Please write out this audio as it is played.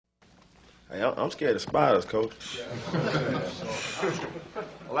Hey, I'm scared of spiders, Coach. Well,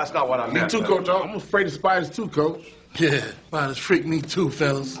 that's not what I meant. Me too, Coach. I'm afraid of spiders too, Coach. Yeah, spiders freak me too,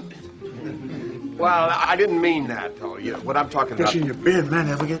 fellas. Well, I didn't mean that, though. What I'm talking about... Especially in your bed, man.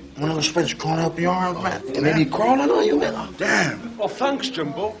 Ever get one of those spiders crawling up your arms, man? And they be crawling on you, man. Oh, damn. Well, thanks,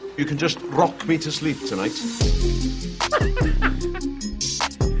 Jimbo. You can just rock me to sleep tonight.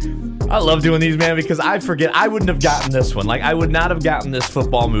 I love doing these, man, because I forget. I wouldn't have gotten this one. Like, I would not have gotten this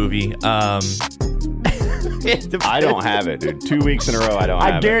football movie. I don't have it, dude. 2 weeks in a row, I don't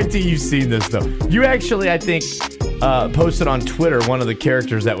have it. I guarantee you've seen this, though. You actually, I think, posted on Twitter one of the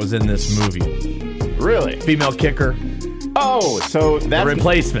characters that was in this movie. Really? Female kicker. Oh, so that's... The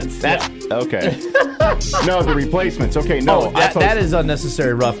Replacements. That's... Okay. No, the Replacements. Okay, no. That is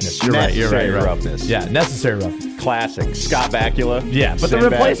unnecessary roughness. You're right. Necessary roughness. Yeah, necessary roughness. Classic. Scott Bakula. Yeah, but the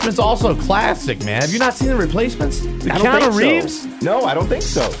Replacements also classic, man. Have you not seen the Replacements? Keanu Reeves? No, I don't think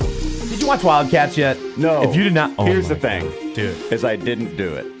so. Did you watch Wildcats yet? No. If you did not, here's the thing, dude, is I didn't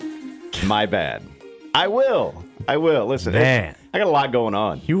do it. My bad. I will. Listen, man, I got a lot going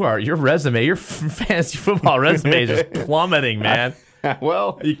on. Your resume, your fantasy football resume is just plummeting, man.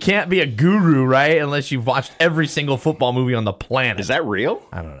 Well, you can't be a guru, right? Unless you've watched every single football movie on the planet. Is that real?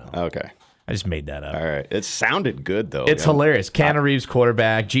 I don't know. Okay. I just made that up. All right. It sounded good, though. It's hilarious. Keanu Reeves,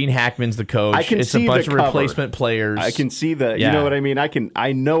 quarterback. Gene Hackman's the coach. It's a bunch of replacement players. I can see the, you know what I mean?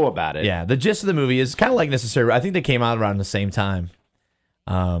 I know about it. Yeah. The gist of the movie is kind of like Necessary. I think they came out around the same time.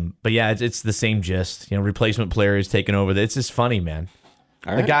 But yeah, it's the same gist. You know, replacement players taking over. It's just funny, man.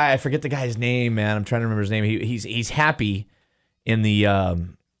 All the right. guy, I forget the guy's name, man. I'm trying to remember his name. He's Happy in the,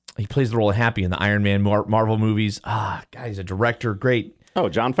 he plays the role of Happy in the Iron Man Marvel movies. God, he's a director. Great. Oh,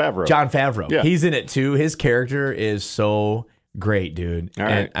 Jon Favreau. Jon Favreau. Yeah. He's in it too. His character is so great, dude. All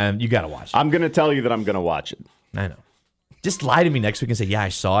right. And you got to watch it. I'm going to tell you that I'm going to watch it. I know. Just lie to me next week and say, yeah, I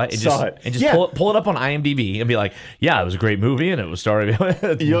saw it. And just Yeah. pull it up on IMDb and be like, yeah, it was a great movie and it was starring.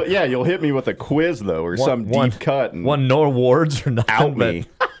 You'll hit me with a quiz, though, or some deep cut. And won no awards or nothing. out me.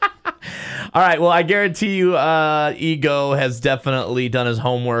 All right, well, I guarantee you Ego has definitely done his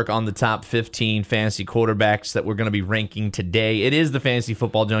homework on the top 15 fantasy quarterbacks that we're going to be ranking today. It is the Fantasy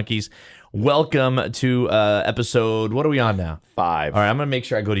Football Junkies. Welcome to episode, what are we on now? 5. All right, I'm going to make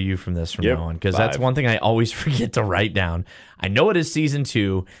sure I go to you from this from now on, because that's 5. one thing I always forget to write down. I know it is season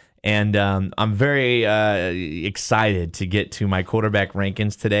 2, and I'm very excited to get to my quarterback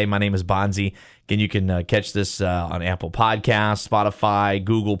rankings today. My name is Bonzi. Again, you can catch this on Apple Podcasts, Spotify,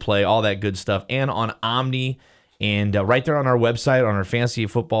 Google Play, all that good stuff, and on Omni, and right there on our website, on our Fantasy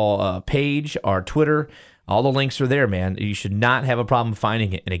Football page, our Twitter. All the links are there, man. You should not have a problem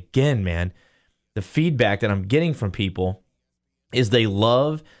finding it. And again, man, the feedback that I'm getting from people is they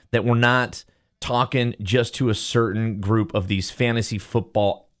love that we're not talking just to a certain group of these fantasy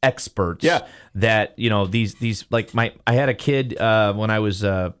football experts. Yeah. That, you know, these like I had a kid when I was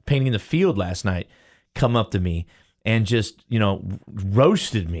painting the field last night come up to me and just, you know,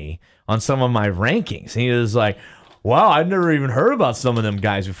 roasted me on some of my rankings. And he was like, wow, I've never even heard about some of them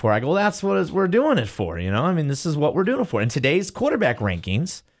guys before. I go, well, that's what we're doing it for, you know? I mean, this is what we're doing it for. In today's quarterback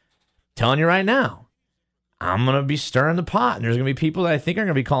rankings, telling you right now, I'm going to be stirring the pot. And there's going to be people that I think are going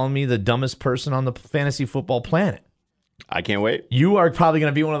to be calling me the dumbest person on the fantasy football planet. I can't wait. You are probably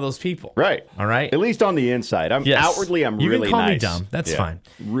going to be one of those people. Right. All right? At least on the inside. Outwardly, I'm really nice. You can call me dumb. That's fine.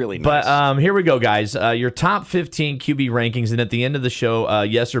 Really nice. But here we go, guys. Your top 15 QB rankings. And at the end of the show,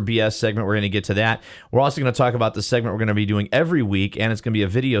 Yes or BS segment, we're going to get to that. We're also going to talk about the segment we're going to be doing every week. And it's going to be a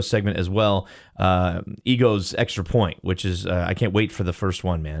video segment as well. Ego's Extra Point, which is, I can't wait for the first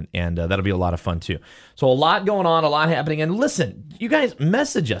one, man. And that'll be a lot of fun, too. So a lot going on, a lot happening. And listen, you guys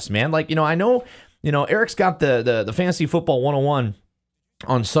message us, man. Like, you know, I know... You know, Eric's got the Fantasy Football 101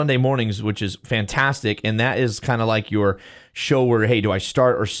 on Sunday mornings, which is fantastic. And that is kind of like your show where, hey, do I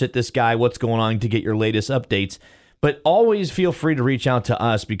start or sit this guy? What's going on to get your latest updates? But always feel free to reach out to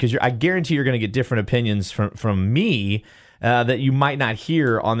us because I guarantee you're going to get different opinions from me that you might not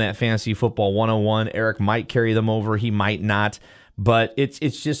hear on that Fantasy Football 101. Eric might carry them over. He might not. But it's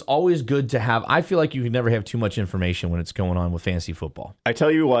just always good to have. I feel like you can never have too much information when it's going on with fantasy football. I tell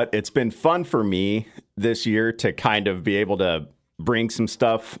you what, it's been fun for me this year to kind of be able to bring some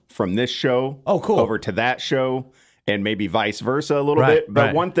stuff from this show over to that show and maybe vice versa a little bit.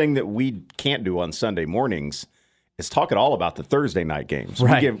 But one thing that we can't do on Sunday mornings is talk at all about the Thursday night games.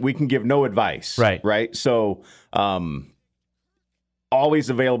 Right. We can give no advice. Right. So always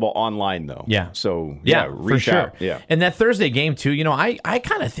available online, though. Yeah. So, for reach sure. out. Yeah. And that Thursday game, too, you know, I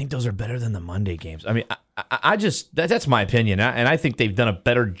kind of think those are better than the Monday games. I mean, I just, that's my opinion. And I think they've done a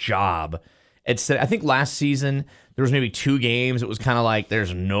better job I think last season there was maybe 2 games. It was kind of like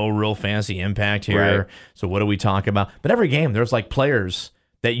there's no real fantasy impact here. Right. So what do we talk about? But every game there's like players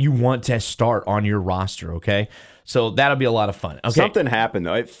that you want to start on your roster, okay? So that'll be a lot of fun. Okay. Something happened,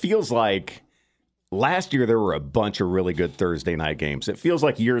 though. It feels like last year there were a bunch of really good Thursday night games. It feels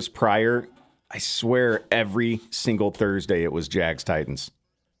like years prior, I swear every single Thursday it was Jags-Titans.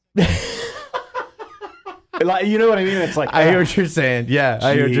 Like, you know what I mean? It's like I hear what you're saying. Yeah,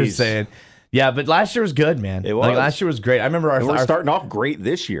 I hear what you're Jeez. saying. Yeah, but last year was good, man. It was. Like, last year was great. I remember we're starting off great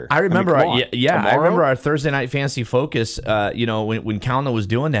this year. I remember come on. I remember our Thursday night fantasy focus. When Calna was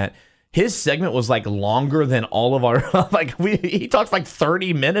doing that, his segment was like longer than all of our he talks like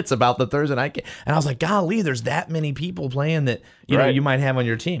 30 minutes about the Thursday night game. And I was like, golly, there's that many people playing that you might have on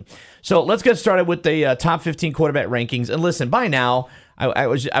your team. So let's get started with the top 15 quarterback rankings. And listen, by now I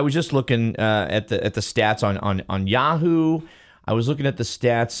was just looking at the stats on Yahoo. I was looking at the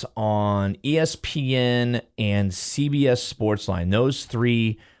stats on ESPN and CBS Sportsline. Those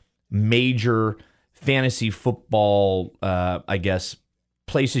 3 major fantasy football, I guess,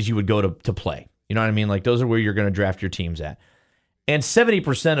 places you would go to play. You know what I mean? Like, those are where you're going to draft your teams at. And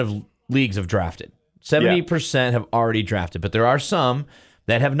 70% of leagues have drafted. 70% have already drafted, but there are some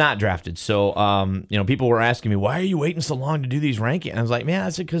that have not drafted. So, people were asking me, why are you waiting so long to do these rankings? I was like, man,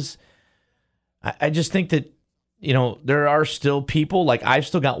 that's because I just think that, there are still people, like I've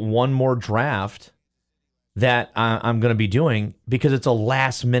still got one more draft that I'm going to be doing because it's a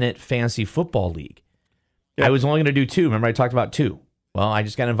last-minute fantasy football league. Yep. I was only going to do 2. Remember I talked about 2. Well, I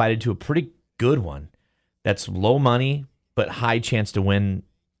just got invited to a pretty good one that's low money but high chance to win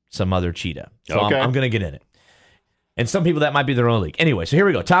some other cheetah. So okay. I'm going to get in it. And some people, that might be their own league. Anyway, so here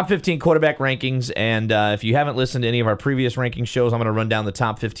we go. Top 15 quarterback rankings. And if you haven't listened to any of our previous ranking shows, I'm going to run down the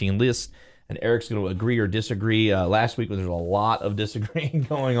top 15 list. And Eric's going to agree or disagree. Last week, there was a lot of disagreeing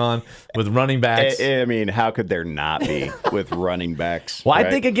going on with running backs. I mean, how could there not be with running backs? Well, right? I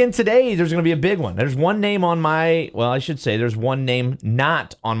think, again, today, there's going to be a big one. There's one name on there's one name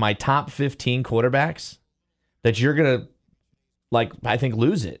not on my top 15 quarterbacks that you're going to, I think,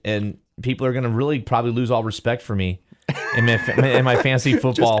 lose it. And people are going to really probably lose all respect for me in my fantasy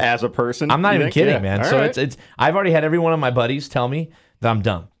football. Just as a person? I'm not even kidding, man. All so right. it's I've already had every one of my buddies tell me that I'm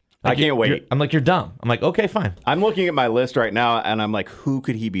dumb. I can't wait. I'm like, you're dumb. I'm like, okay, fine. I'm looking at my list right now, and I'm like, who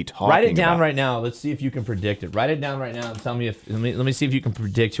could he be talking about? Write it down right now. Let's see if you can predict it. Write it down right now and tell me if. Let me see if you can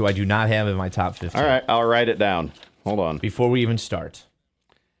predict who I do not have in my top 15. All right, I'll write it down. Hold on. Before we even start.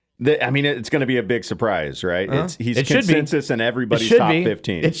 It's going to be a big surprise, right? He's consensus in everybody's top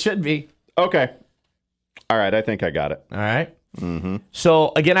 15. It should be. Okay. All right, I think I got it. All right. Mm-hmm.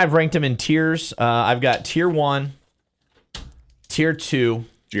 So, again, I've ranked them in tiers. I've got tier 1, tier 2.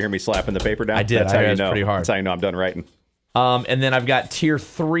 Did you hear me slapping the paper down? I did. That's how you know. Pretty hard. That's how you know I'm done writing. And then I've got tier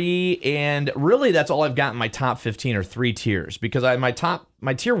 3, and really that's all I've got in my top 15 are 3 tiers because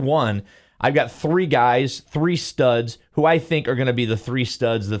my tier 1, I've got 3 guys, 3 studs who I think are going to be the 3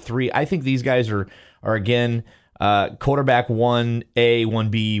 studs. I think these guys are again quarterback 1A,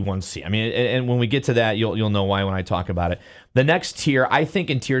 1B, 1C. I mean, and when we get to that, you'll know why when I talk about it. The next tier, I think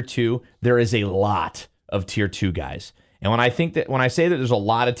in tier 2 there is a lot of tier 2 guys. And when I say that there's a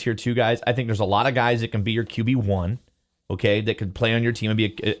lot of tier 2 guys, I think there's a lot of guys that can be your QB1, okay, that could play on your team and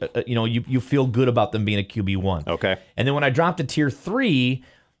be you feel good about them being a QB1. Okay. And then when I drop to tier 3,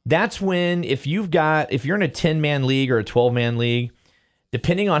 that's when if you're in a 10-man league or a 12-man league,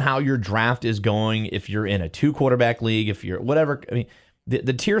 depending on how your draft is going, if you're in a 2-quarterback league, if you're whatever, I mean,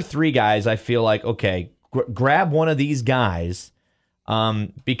 the tier 3 guys, I feel like, okay, grab one of these guys.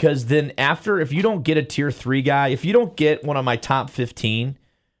 Because then if you don't get a tier 3 guy, if you don't get one of my top 15,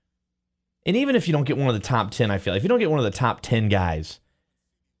 and even if you don't get one of the top 10, I feel like if you don't get one of the top 10 guys,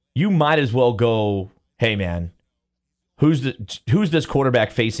 you might as well go, hey man, who's this quarterback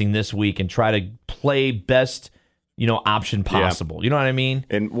facing this week and try to play best, option possible. Yeah. You know what I mean?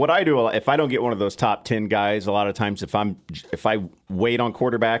 And what I do, if I don't get one of those top 10 guys, a lot of times if I wait on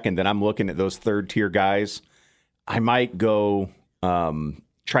quarterback and then I'm looking at those 3rd tier guys, I might go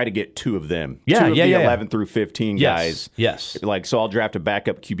try to get 2 of them. Yeah, 2 of the 11 through 15 guys. Yes. So I'll draft a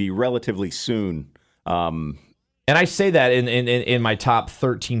backup QB relatively soon. And I say that in my top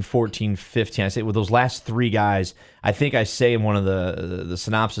 13, 14, 15. I say with those last 3 guys, I think I say in one of the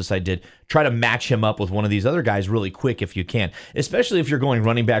synopsis I did, try to match him up with one of these other guys really quick if you can. Especially if you're going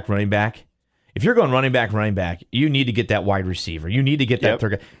running back. If you're going running back, you need to get that wide receiver. You need to get that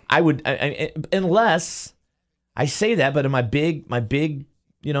 3rd guy. I would unless I say that, but in my big,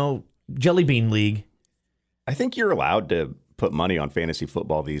 jelly bean league, I think you're allowed to put money on fantasy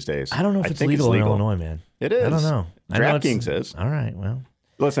football these days. I don't know if it's legal in Illinois, man. It is. I don't know. DraftKings is. All right, well.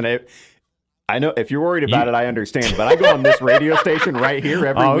 Listen, I know if you're worried about it, I understand. But I go on this radio station right here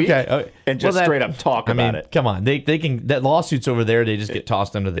every week and just straight up talk about it. Come on, they can. That lawsuits over there, they just get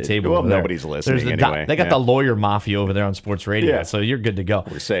tossed under the table. Well, nobody's listening anyway. They got the lawyer mafia over there on sports radio, so you're good to go.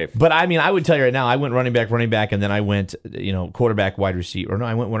 We're safe. But I mean, I would tell you right now, I went running back, and then I went quarterback, wide receiver. Or no,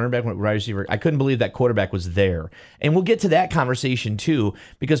 I went running back, wide receiver. I couldn't believe that quarterback was there, and we'll get to that conversation too,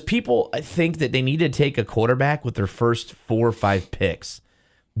 because people think that they need to take a quarterback with their first 4 or 5 picks.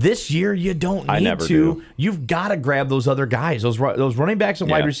 This year, you don't need to. Do. You've got to grab those other guys, those running backs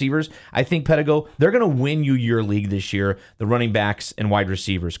and wide receivers. I think, Pedigo, they're going to win you your league this year, the running backs and wide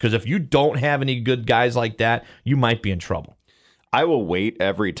receivers. Because if you don't have any good guys like that, you might be in trouble. I will wait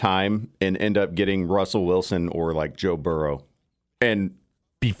every time and end up getting Russell Wilson or like Joe Burrow. And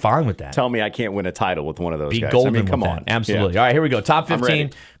be fine with that. Tell me I can't win a title with one of those guys. Be golden come with on. That. Absolutely. All right, here we go. Top 15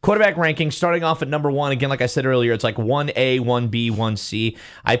 quarterback rankings, starting off at number 1. Again, like I said earlier, it's like 1A, 1B, 1C.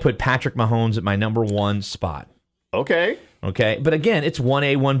 I put Patrick Mahomes at my number 1 spot. Okay. But again, it's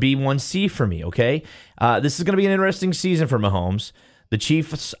 1A, 1B, 1C for me, okay? This is going to be an interesting season for Mahomes. The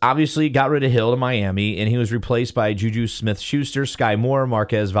Chiefs obviously got rid of Hill to Miami, and he was replaced by Juju Smith-Schuster, Sky Moore,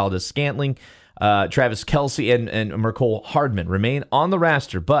 Marquez Valdez-Scantling, Travis Kelce, and Mecole Hardman remain on the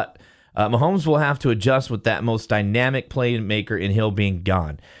roster, but Mahomes will have to adjust with that most dynamic playmaker in Hill being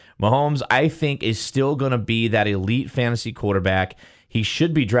gone. Mahomes, I think, is still going to be that elite fantasy quarterback. He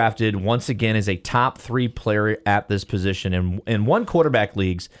should be drafted once again as a top 3 player at this position. In one quarterback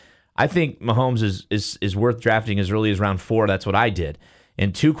leagues, I think Mahomes is worth drafting as early as round 4. That's what I did.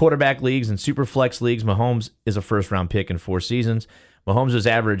 In 2 quarterback leagues and super flex leagues, Mahomes is a first-round pick in 4 seasons. Mahomes has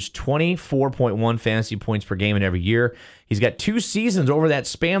averaged 24.1 fantasy points per game in every year. He's got 2 seasons over that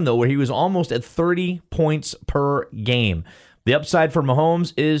span, though, where he was almost at 30 points per game. The upside for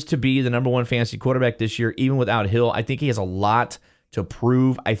Mahomes is to be the number 1 fantasy quarterback this year, even without Hill. I think he has a lot to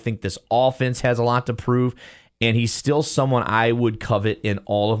prove. I think this offense has a lot to prove, and he's still someone I would covet in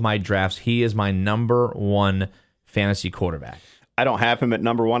all of my drafts. He is my number 1 fantasy quarterback. I don't have him at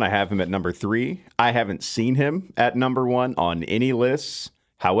number 1. I have him at number 3. I haven't seen him at number 1 on any lists.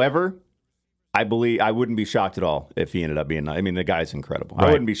 However, I wouldn't be shocked at all if he ended up being. I mean, the guy's incredible. Right.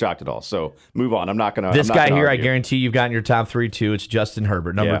 I wouldn't be shocked at all. So move on. I'm not going to. This guy here, I guarantee you've got in your top 3 too. It's Justin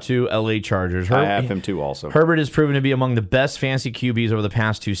Herbert, number 2, LA Chargers. I have him too also. Herbert has proven to be among the best fantasy QBs over the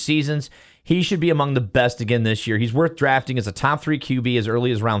past 2 seasons. He should be among the best again this year. He's worth drafting as a top 3 QB as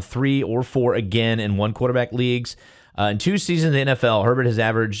early as round 3 or 4 again in 1 quarterback leagues. In 2 seasons in the NFL, Herbert has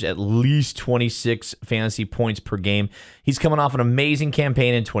averaged at least 26 fantasy points per game. He's coming off an amazing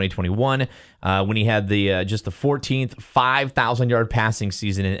campaign in 2021 when he had just the 14th 5,000-yard passing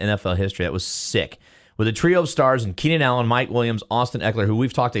season in NFL history. That was sick. With a trio of stars in Keenan Allen, Mike Williams, Austin Eckler, who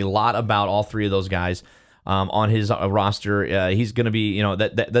we've talked a lot about, all 3 of those guys on his roster. He's going to be,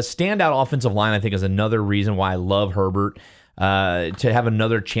 the standout offensive line, I think, is another reason why I love Herbert. To have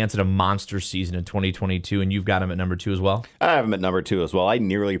another chance at a monster season in 2022, and you've got him at number 2 as well? I have him at number 2 as well. I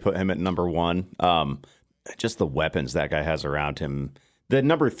nearly put him at number 1. Just the weapons that guy has around him. The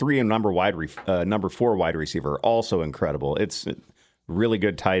number 3 and number 4 wide receiver are also incredible. It's really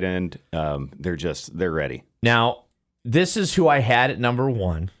good tight end. They're ready. Now, this is who I had at number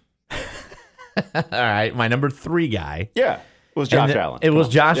 1. All right, my number 3 guy. Yeah, it was Josh Allen. It was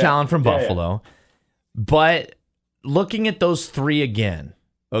Josh Allen from Buffalo. Yeah. But looking at those 3 again,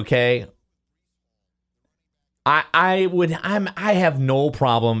 okay, I have no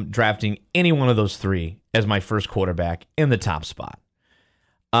problem drafting any one of those 3 as my first quarterback in the top spot.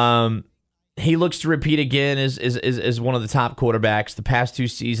 He looks to repeat again as one of the top quarterbacks. The past 2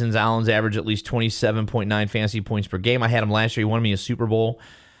 seasons, Allen's averaged at least 27.9 fantasy points per game. I had him last year. He won me a Super Bowl.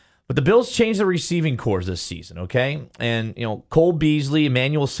 But the Bills changed the receiving corps this season, okay? And, Cole Beasley,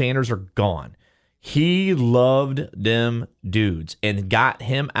 Emmanuel Sanders are gone. He loved them dudes and got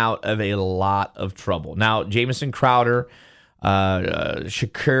him out of a lot of trouble. Now, Jamison Crowder,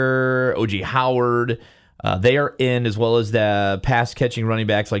 Shakur, O.J. Howard, they are in, as well as the pass-catching running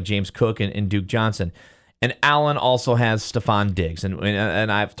backs like James Cook and Duke Johnson. And Allen also has Stephon Diggs.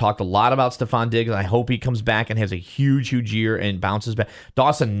 And I've talked a lot about Stephon Diggs. I hope he comes back and has a huge year and bounces back.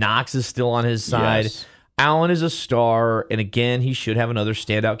 Dawson Knox is still on his side. Yes. Allen is a star, and again, he should have another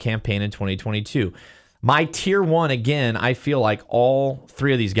standout campaign in 2022. My tier 1, again, I feel like all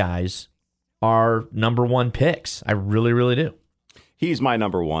 3 of these guys are number 1 picks. I really, really do. He's my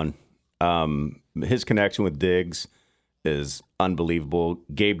number 1. His connection with Diggs is unbelievable.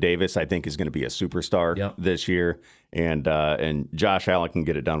 Gabe Davis, I think, is going to be a superstar this year. And Josh Allen can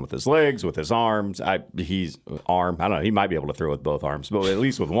get it done with his legs, with his arms. I don't know. He might be able to throw with both arms, but at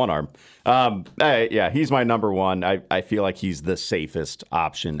least with one arm. He's my number one. I feel like he's the safest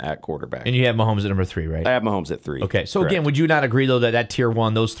option at quarterback. And you have Mahomes at number 3, right? I have Mahomes at 3. Okay. So Correct. again, would you not agree though that tier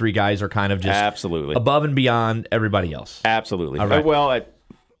 1, those 3 guys are kind of just absolutely above and beyond everybody else? Absolutely. All right.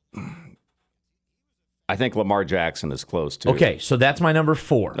 I think Lamar Jackson is close too. Okay, so that's my number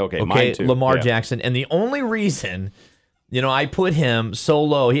 4. Okay, mine too. Lamar Jackson, and the only reason, I put him so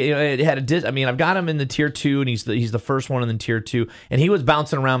low, I've got him in the tier 2, and he's the first one in the tier 2, and he was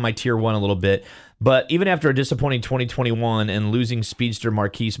bouncing around my tier 1 a little bit. But even after a disappointing 2021 and losing speedster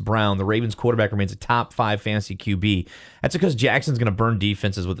Marquise Brown, the Ravens quarterback remains a top 5 fantasy QB. That's because Jackson's going to burn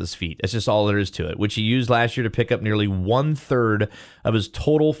defenses with his feet. That's just all there is to it, which he used last year to pick up nearly 1/3 of his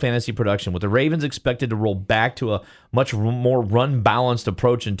total fantasy production. With the Ravens expected to roll back to a much more run-balanced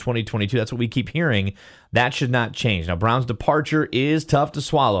approach in 2022, that's what we keep hearing. That should not change. Now, Brown's departure is tough to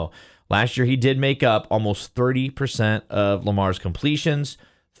swallow. Last year, he did make up almost 30% of Lamar's completions,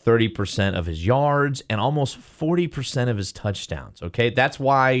 30% of his yards, and almost 40% of his touchdowns. Okay, that's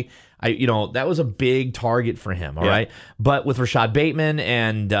why that was a big target for him. All right, but with Rashad Bateman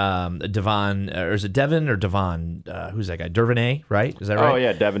and Devon, or is it Devin or Devon? Who's that guy? Duvernay, right? Is that right? Oh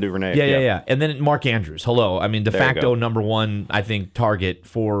yeah, Devin Duvernay. Yeah. And then Mark Andrews. Hello, de facto number 1, I think, target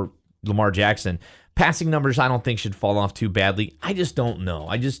for Lamar Jackson. Passing numbers, I don't think should fall off too badly. I just don't know.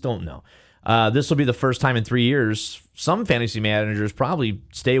 This will be the first time in 3 years some fantasy managers probably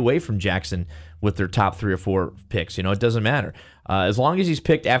stay away from Jackson with their top 3 or 4 picks. It doesn't matter. As long as he's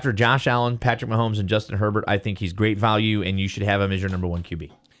picked after Josh Allen, Patrick Mahomes, and Justin Herbert, I think he's great value, and you should have him as your number 1 QB.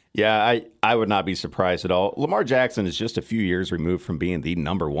 Yeah, I would not be surprised at all. Lamar Jackson is just a few years removed from being the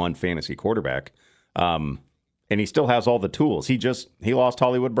number 1 fantasy quarterback, and he still has all the tools. He lost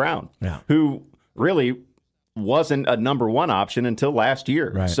Hollywood Brown, who really wasn't a number 1 option until last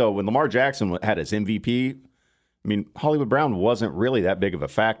year. Right. So when Lamar Jackson had his MVP, Hollywood Brown wasn't really that big of a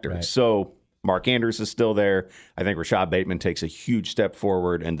factor. Right. So Mark Andrews is still there. I think Rashad Bateman takes a huge step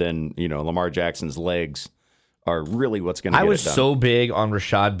forward, and then Lamar Jackson's legs are really what's going to get it done. I was so big on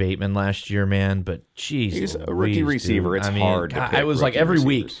Rashad Bateman last year, man, but geez, he's a rookie receiver. Dude. It's hard to pick. I was like every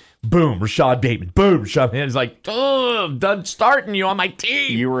receivers. week, boom, Rashad Bateman, boom, Rashad Bateman. It's like, I'm done starting you on my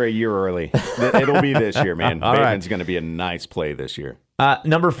team. You were a year early. It'll be this year, man. Bateman's going to be a nice play this year.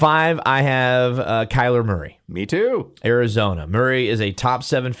 Number 5, I have Kyler Murray. Me too. Arizona. Murray is a top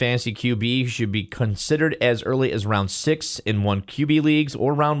 7 fantasy QB. He should be considered as early as round 6 in 1 QB leagues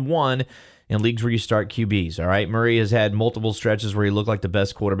or round 1 in leagues where you start QBs. All right. Murray has had multiple stretches where he looked like the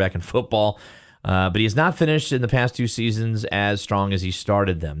best quarterback in football, but he has not finished in the past 2 seasons as strong as he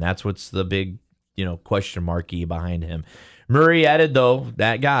started them. That's what's the big, question marky behind him. Murray added, though,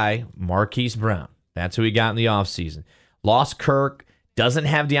 that guy, Marquise Brown. That's who he got in the offseason. Lost Kirk. Doesn't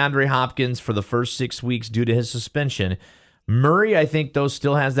have DeAndre Hopkins for the first 6 weeks due to his suspension. Murray, I think, though,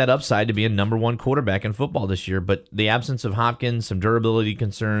 still has that upside to be a number 1 quarterback in football this year, but the absence of Hopkins, some durability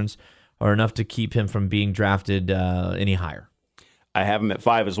concerns, are enough to keep him from being drafted any higher. I have him at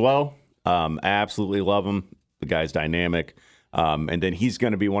 5 as well. I absolutely love him. The guy's dynamic. And then he's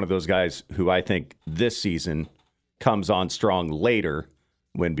going to be one of those guys who I think this season comes on strong later,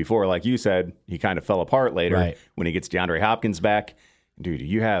 when before, like you said, he kind of fell apart later. Right. When he gets DeAndre Hopkins back. Dude,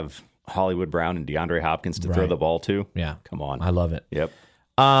 you have Hollywood Brown and DeAndre Hopkins to throw the ball to. Yeah. Come on. I love it. Yep.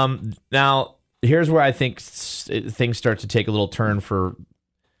 Now, here's where I think things start to take a little turn for...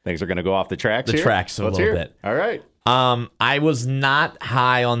 Things are going to go off the tracks a little bit. All right. I was not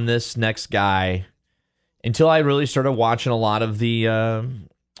high on this next guy until I really started watching a lot of the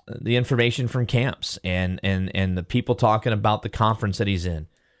information from camps and the people talking about the conference that he's in.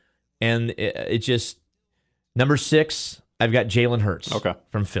 And it just... Number 6... I've got Jalen Hurts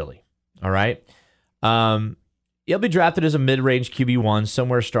from Philly. All right. He'll be drafted as a mid-range QB1,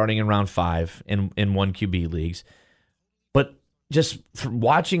 somewhere starting in round 5 in 1 QB leagues. But just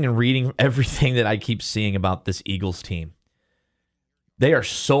watching and reading everything that I keep seeing about this Eagles team, they are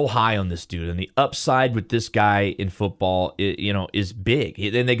so high on this dude. And the upside with this guy in football, is big.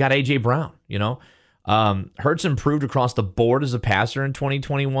 And they got A.J. Brown, Hurts improved across the board as a passer in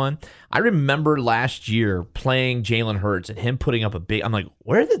 2021. I remember last year playing Jalen Hurts and him putting up I'm like,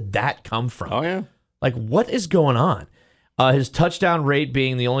 where did that come from? Oh, yeah. Like, what is going on? His touchdown rate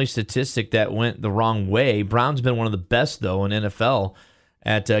being the only statistic that went the wrong way. Brown's been one of the best, though, in NFL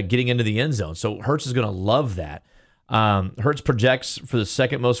at getting into the end zone. So Hurts is going to love that. Hurts projects for the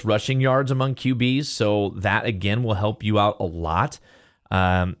second most rushing yards among QBs. So that, again, will help you out a lot.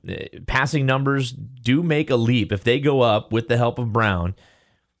 Passing numbers do make a leap. If they go up with the help of Brown,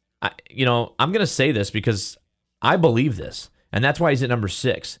 I'm going to say this because I believe this, and that's why he's at number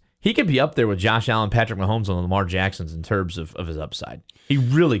 6. He could be up there with Josh Allen, Patrick Mahomes, and Lamar Jackson's in terms of his upside. He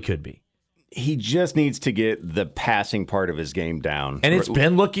really could be. He just needs to get the passing part of his game down. And it's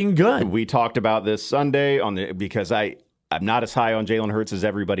been looking good. We talked about this Sunday because I'm not as high on Jalen Hurts as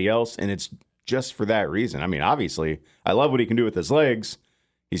everybody else, and it's just for that reason. I mean, obviously, I love what he can do with his legs.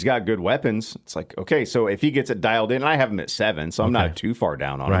 He's got good weapons. It's like, okay, so if he gets it dialed in, and I have him at 7, so I'm not too far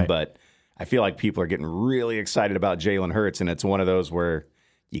down on him, but I feel like people are getting really excited about Jalen Hurts, and it's one of those where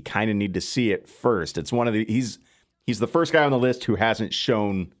you kind of need to see it first. It's one of the he's the first guy on the list who hasn't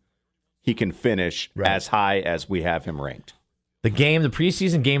shown he can finish as high as we have him ranked. The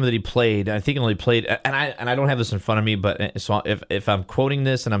preseason game that he played, I think he only played, and I don't have this in front of me, but so if I'm quoting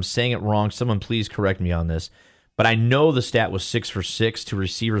this and I'm saying it wrong, someone please correct me on this. But I know the stat was 6 for 6 to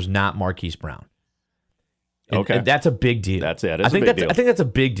receivers, not Marquise Brown. And that's a big deal. That's it. I think that's a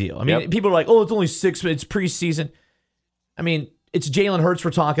big deal. I mean, people are like, "Oh, it's only 6. It's preseason." I mean, it's Jalen Hurts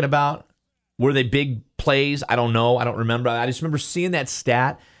we're talking about. Were they big plays? I don't know. I don't remember. I just remember seeing that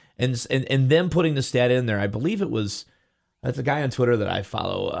stat and them putting the stat in there. I believe that's a guy on Twitter that I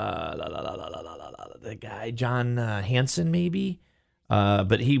follow. The guy John Hansen, maybe.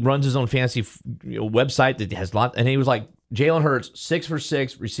 But he runs his own fantasy website that has lots. And he was like, Jalen Hurts, 6 for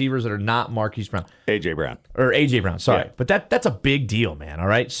 6 receivers that are not Marquise Brown. A.J. Brown. Sorry. Yeah. But that's a big deal, man. All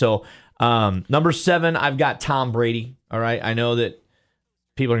right. So number 7, I've got Tom Brady. All right. I know that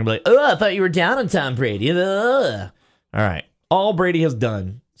people are going to be like, oh, I thought you were down on Tom Brady. All right. All Brady has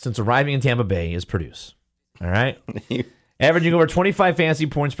done since arriving in Tampa Bay is produce. All right. Averaging over 25 fantasy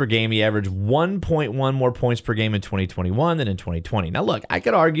points per game. He averaged 1.1 more points per game in 2021 than in 2020. Now, look, I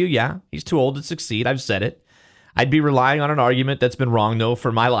could argue, he's too old to succeed. I've said it. I'd be relying on an argument that's been wrong, though,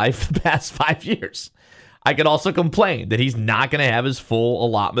 for my life the past 5 years. I could also complain that he's not going to have his full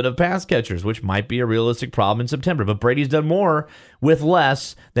allotment of pass catchers, which might be a realistic problem in September. But Brady's done more with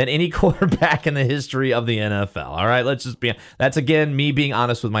less than any quarterback in the history of the NFL. All right, that's, again, me being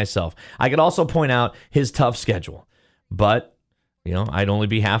honest with myself. I could also point out his tough schedule. But, I'd only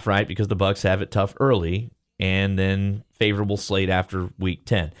be half right because the Bucs have it tough early and then favorable slate after week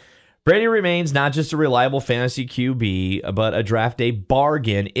 10. Brady remains not just a reliable fantasy QB, but a draft day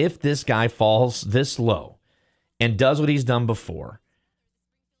bargain if this guy falls this low and does what he's done before.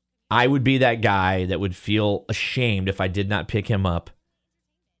 I would be that guy that would feel ashamed if I did not pick him up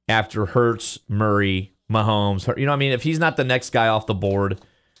after Hurts, Murray, Mahomes. If he's not the next guy off the board,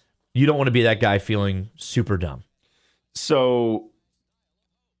 you don't want to be that guy feeling super dumb. So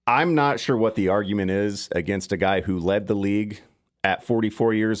I'm not sure what the argument is against a guy who led the league at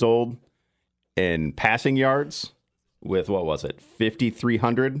 44 years old in passing yards with,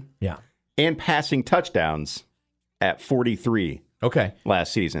 5,300? Yeah. And passing touchdowns at 43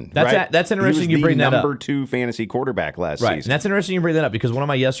 last season. That's interesting you bring that up. He was the number 2 fantasy quarterback last season. And that's interesting you bring that up because one of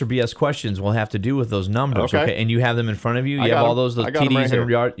my yes or BS questions will have to do with those numbers. Okay. And you have them in front of you. You have all those TDs and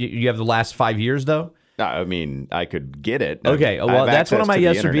yard. You have the last 5 years, though? I mean, I could get it. Okay, well, that's one of my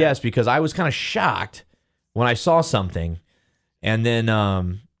yes or BS because I was kind of shocked when I saw something. And then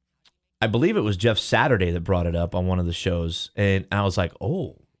I believe it was Jeff Saturday that brought it up on one of the shows. And I was like,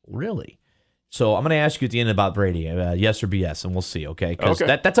 oh, really? So I'm going to ask you at the end about Brady, yes or BS, and we'll see, okay? Because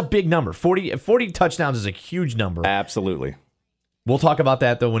that's a big number. 40 touchdowns is a huge number. Absolutely. We'll talk about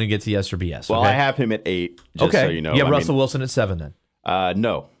that, though, when we get to yes or BS. Well, I have him at 8, just so you know. You have Russell Wilson at 7, then?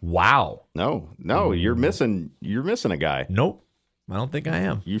 No. Wow. No, you're missing a guy. Nope. I don't think I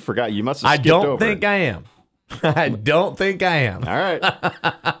am. You forgot. You must have skipped over. I don't think I am. I don't think I am. All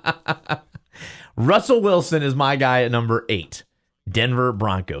right. Russell Wilson is my guy at number 8. Denver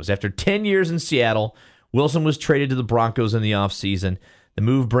Broncos. After 10 years in Seattle, Wilson was traded to the Broncos in the offseason. The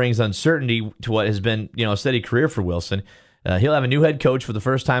move brings uncertainty to what has been, a steady career for Wilson. He'll have a new head coach for the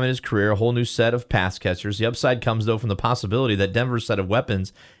first time in his career, a whole new set of pass catchers. The upside comes, though, from the possibility that Denver's set of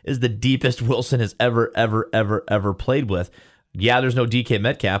weapons is the deepest Wilson has ever played with. Yeah, there's no DK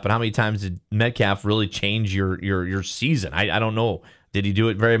Metcalf, but how many times did Metcalf really change your season? I don't know. Did he do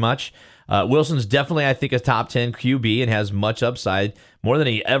it very much? Wilson's definitely, I think, a top 10 QB and has much upside, more than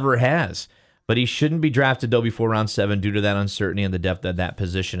he ever has. But he shouldn't be drafted, though, before round 7 due to that uncertainty and the depth of that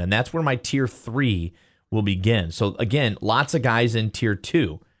position. And that's where my tier 3 will begin. So, again, lots of guys in tier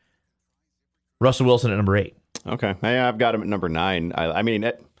 2. Russell Wilson at number 8. Okay. I've got him at number 9. I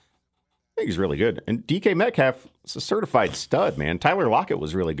think he's really good. And DK Metcalf is a certified stud, man. Tyler Lockett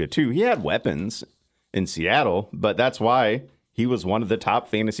was really good, too. He had weapons in Seattle, but that's why he was one of the top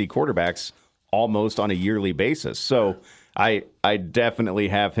fantasy quarterbacks almost on a yearly basis. So I definitely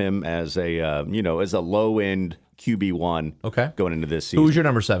have him as a as a low end QB1 going into this season. Who's your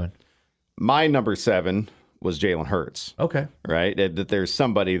number 7? My number 7 was Jalen Hurts. Okay. Right? That there's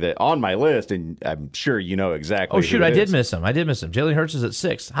somebody that on my list, and I'm sure you know exactly. Oh, shoot, I did miss him. Jalen Hurts is at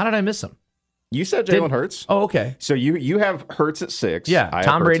 6. How did I miss him? You said Jalen Hurts. Oh, okay. So you have Hurts at 6. Yeah. I have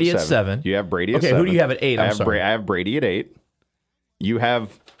Tom Hurts Brady at 7. You have Brady at 7. Okay, who do you have at 8? I'm sorry. I have Brady at 8. You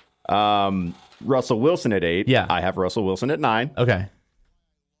have Russell Wilson at 8. Yeah. I have Russell Wilson at 9. Okay.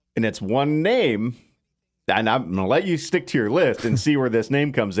 And it's one name, and I'm going to let you stick to your list and see where this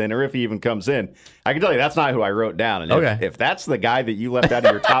name comes in, or if he even comes in. I can tell you that's not who I wrote down. And if that's the guy that you left out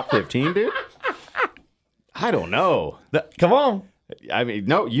of your top 15, dude, I don't know. Come on. I mean,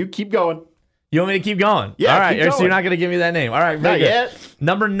 no, you keep going. You want me to keep going? Yeah, all right. keep going. So you're not going to give me that name. All right. Not yet.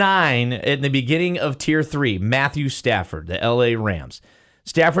 Number 9 in the beginning of Tier 3, Matthew Stafford, the L.A. Rams.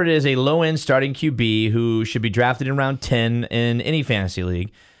 Stafford is a low-end starting QB who should be drafted in round 10 in any fantasy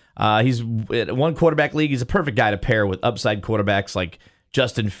league. He's in one quarterback league. He's a perfect guy to pair with upside quarterbacks like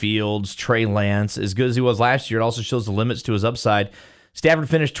Justin Fields, Trey Lance. As good as he was last year, it also shows the limits to his upside. Stafford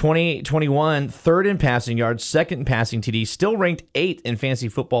finished 2021 third in passing yards, second in passing TD, still ranked 8th in fantasy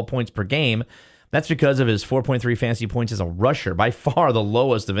football points per game. That's because of his 4.3 fantasy points as a rusher, by far the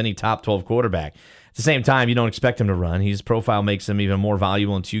lowest of any top 12 quarterback. At the same time, you don't expect him to run. His profile makes him even more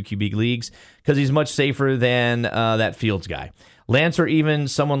valuable in 2 QB leagues because he's much safer than that Fields guy. Lance or even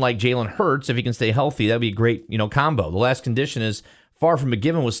someone like Jalen Hurts, if he can stay healthy, that'd be a great combo. The last condition is far from a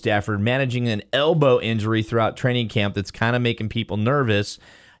given with Stafford, managing an elbow injury throughout training camp that's kind of making people nervous.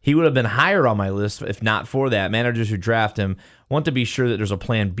 He would have been higher on my list if not for that. Managers who draft him want to be sure that there's a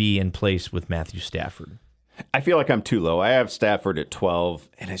plan B in place with Matthew Stafford. I feel like I'm too low. I have Stafford at 12,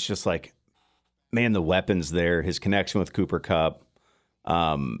 and it's just like, man, the weapons there, his connection with Cooper Kupp.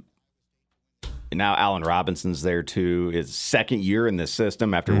 And now Allen Robinson's there too. His second year in this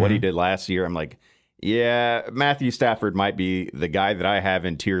system after what he did last year. I'm like, yeah, Matthew Stafford might be the guy that I have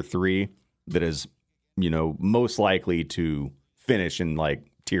in Tier 3 that is, most likely to finish in like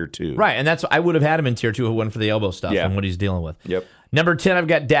Tier 2. Right, and I would have had him in Tier 2 who went for the elbow stuff and what he's dealing with. Yep. Number 10, I've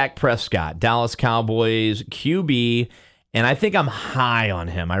got Dak Prescott, Dallas Cowboys QB, and I think I'm high on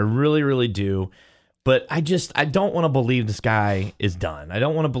him. I really, really do. But I don't want to believe this guy is done. I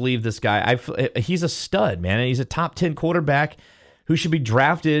don't want to believe this guy. He's a stud, man. And he's a top 10 quarterback who should be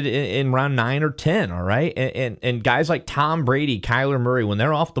drafted in round 9 or 10, all right? And guys like Tom Brady, Kyler Murray, when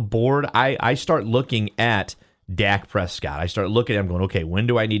they're off the board, I start looking at Dak Prescott. I start looking at him going, okay, when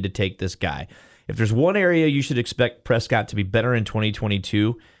do I need to take this guy? If there's one area you should expect Prescott to be better in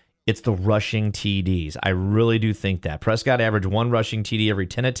 2022, it's the rushing TDs. I really do think that. Prescott averaged 1 rushing TD every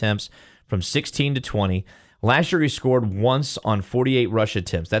 10 attempts from 16 to 20. Last year, he scored once on 48 rush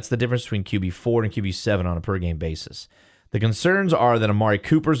attempts. That's the difference between QB4 and QB7 on a per-game basis. The concerns are that Amari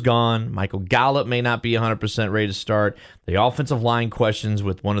Cooper's gone. Michael Gallup may not be 100% ready to start. The offensive line questions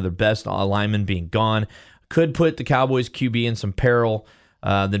with one of their best linemen being gone could put the Cowboys QB in some peril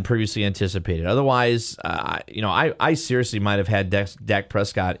than previously anticipated. Otherwise, I seriously might have had Dak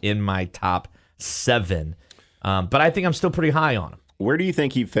Prescott in my top 7. But I think I'm still pretty high on him. Where do you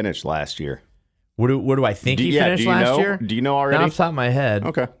think he finished last year? Where do I think he finished last year? Do you know already? Not off the top of my head.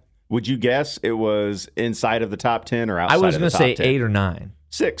 Okay. Would you guess it was inside of the top 10 or outside of the top 10? I was going to say 8 or 9.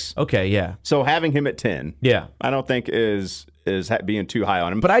 6. Okay, yeah. So having him at 10, I don't think is being too high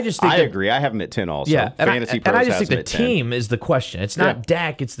on him. But I just think I agree. I have him at 10 also. Yeah, Fantasy and I just has think him the at 10. team is the question. It's not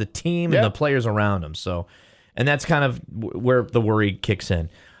Dak, it's the team and the players around him. So, and that's kind of where the worry kicks in.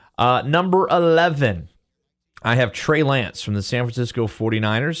 Number 11, I have Trey Lance from the San Francisco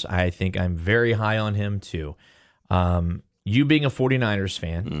 49ers. I think I'm very high on him too. You being a 49ers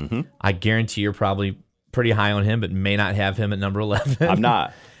fan, I guarantee you're probably pretty high on him, but may not have him at number 11. I'm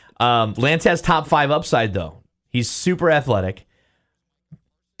not. Lance has top 5 upside, though. He's super athletic.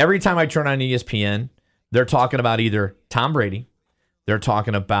 Every time I turn on ESPN, they're talking about either Tom Brady, they're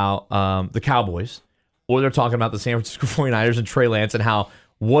talking about the Cowboys, or they're talking about the San Francisco 49ers and Trey Lance and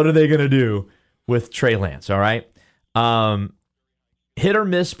what are they going to do with Trey Lance, all right? Hit or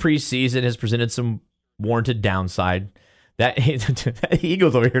miss preseason has presented some warranted downside. That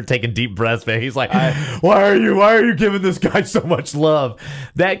Eagles over here taking deep breaths, man. He's like, why are you giving this guy so much love?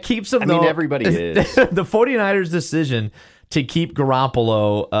 That keeps him. Everybody is. The 49ers' decision to keep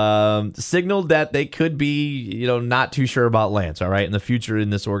Garoppolo signaled that they could be, not too sure about Lance, all right, in the future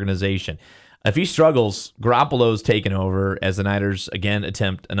in this organization. If he struggles, Garoppolo's taken over as the Niners again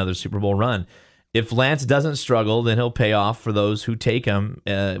attempt another Super Bowl run. If Lance doesn't struggle, then he'll pay off for those who take him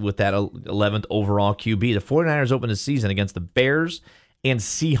with that 11th overall QB. The 49ers opened the season against the Bears and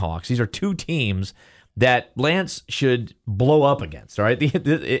Seahawks. These are two teams that Lance should blow up against, all right?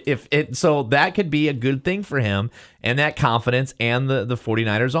 So that could be a good thing for him and that confidence and the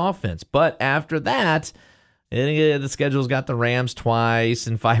 49ers offense. But after that, the schedule's got the Rams twice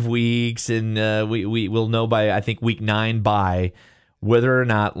in 5 weeks, and we will know by, I think, week 9 by whether or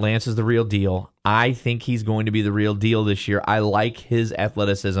not Lance is the real deal. I think he's going to be the real deal this year. I like his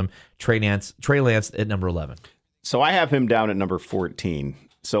athleticism. Trey Lance at number 11. So I have him down at number 14.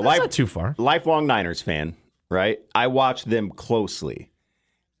 So That's not too far. Lifelong Niners fan, right? I watch them closely,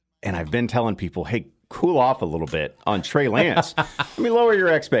 and I've been telling people, hey, cool off a little bit on Trey Lance. Lower your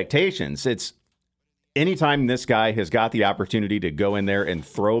expectations. It's anytime this guy has got the opportunity to go in there and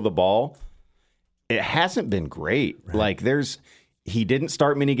throw the ball, it hasn't been great. Right. He didn't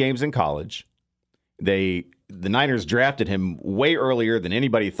start many games in college. The Niners drafted him way earlier than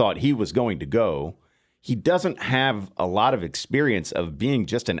anybody thought he was going to go. He doesn't have a lot of experience of being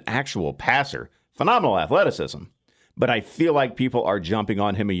just an actual passer. Phenomenal athleticism. But I feel like people are jumping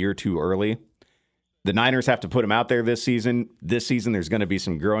on him a year too early. The Niners have to put him out there this season. This season, there's going to be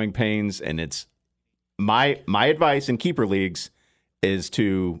some growing pains, and it's my advice in keeper leagues is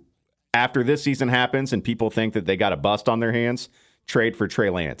to, after this season happens and people think that they got a bust on their hands, trade for Trey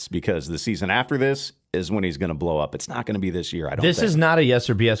Lance, because the season after this is when he's going to blow up. It's not going to be this year, I don't think. This is not a yes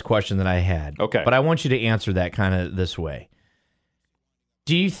or BS question that I had. Okay. But I want you to answer that kind of this way.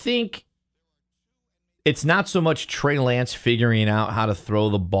 Do you think it's not so much Trey Lance figuring out how to throw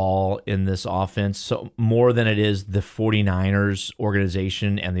the ball in this offense, so more than it is the 49ers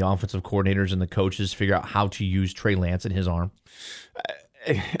organization and the offensive coordinators and the coaches figure out how to use Trey Lance in his arm?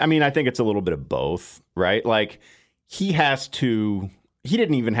 I think it's a little bit of both, right? Like, he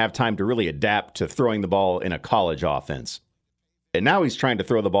didn't even have time to really adapt to throwing the ball in a college offense. And now he's trying to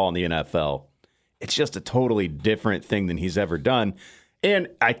throw the ball in the NFL. It's just a totally different thing than he's ever done. And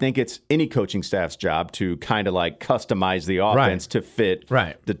I think it's any coaching staff's job to kind of like customize the offense to fit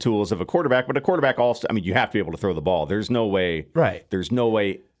the tools of a quarterback. But a quarterback also, you have to be able to throw the ball. There's no way. There's no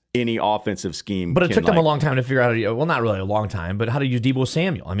way any offensive scheme. But it took them a long time to figure out how to, well, not really a long time, but how to use Deebo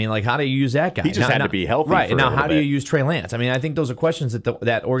Samuel. How do you use that guy? He just had to be healthy. Right. Now, how do you use Trey Lance? I think those are questions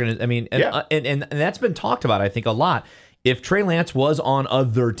that organization, and that's been talked about, I think, a lot. If Trey Lance was on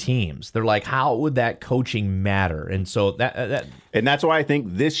other teams, they're like, how would that coaching matter? And so and that's why I think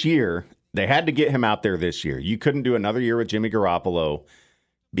this year, they had to get him out there this year. You couldn't do another year with Jimmy Garoppolo,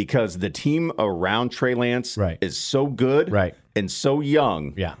 because the team around Trey Lance is so good and so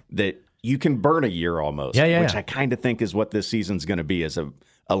young that you can burn a year almost, which I kind of think is what this season's going to be, is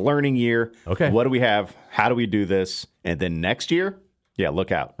a learning year. Okay. What do we have? How do we do this? And then next year,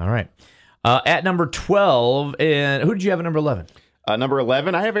 look out. All right. At number 12, and who did you have at number 11? Number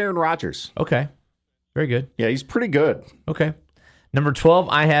 11, I have Aaron Rodgers. Okay. Very good. Yeah, he's pretty good. Okay. Number 12,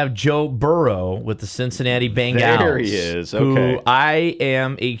 I have Joe Burrow with the Cincinnati Bengals. There he is. Okay. Who I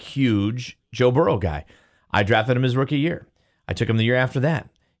am a huge Joe Burrow guy. I drafted him his rookie year. I took him the year after that.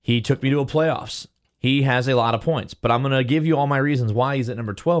 He took me to a playoffs. He has a lot of points, but I'm going to give you all my reasons why he's at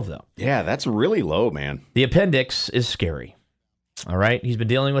number 12, though. Yeah, that's really low, man. The appendix is scary. All right? He's been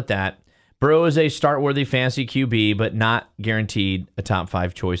dealing with that. Burrow is a start-worthy fantasy QB, but not guaranteed a top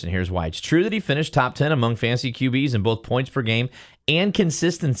 5 choice, and here's why. It's true that he finished top 10 among fantasy QBs in both points per game and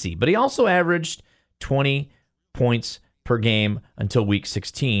consistency, but he also averaged 20 points per game until week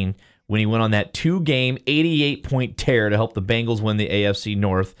 16 when he went on that 2-game, 88-point tear to help the Bengals win the AFC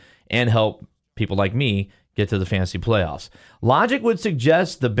North and help people like me get to the fantasy playoffs. Logic would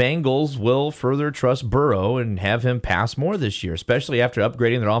suggest the Bengals will further trust Burrow and have him pass more this year, especially after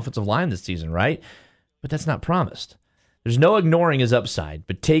upgrading their offensive line this season, right? But that's not promised. There's no ignoring his upside,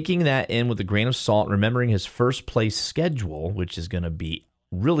 but taking that in with a grain of salt, remembering his first-place schedule, which is going to be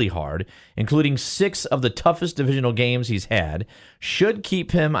really hard, including 6 of the toughest divisional games he's had, should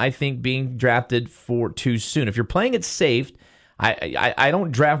keep him, I think, being drafted for too soon. If you're playing it safe, I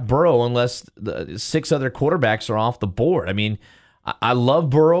don't draft Burrow unless the 6 other quarterbacks are off the board. I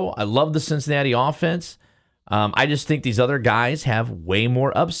love Burrow. I love the Cincinnati offense. I just think these other guys have way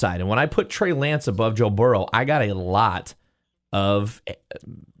more upside. And when I put Trey Lance above Joe Burrow, I got a lot of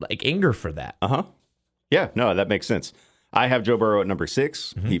anger for that. Uh-huh. Yeah, no, that makes sense. I have Joe Burrow at number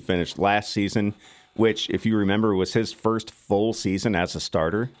 6. Mm-hmm. He finished last season, which, if you remember, was his first full season as a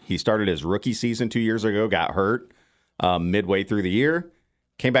starter. He started his rookie season 2 years ago, got hurt midway through the year,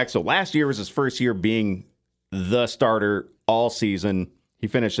 came back. So last year was his first year being the starter all season. He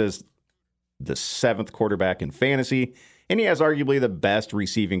finishes the 7th quarterback in fantasy, and he has arguably the best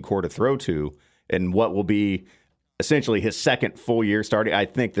receiving core to throw to in what will be essentially his second full year starting. I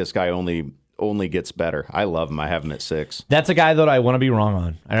think this guy only only gets better. I love him. I have him at 6. That's a guy that I want to be wrong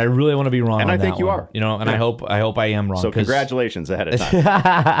on, and I really want to be wrong. And on I think that you one. are. And I hope I am wrong. So congratulations ahead of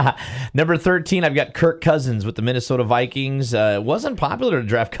time. Number 13, I've got Kirk Cousins with the Minnesota Vikings. It wasn't popular to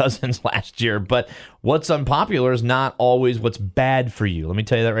draft Cousins last year, but what's unpopular is not always what's bad for you. Let me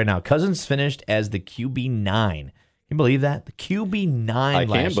tell you that right now. Cousins finished as the QB9. Can you believe that? The QB9 I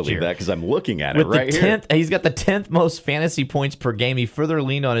can believe that because I'm looking at it right here. He's got the 10th most fantasy points per game. He further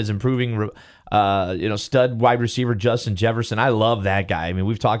leaned on his improving stud wide receiver Justin Jefferson. I love that guy. I mean,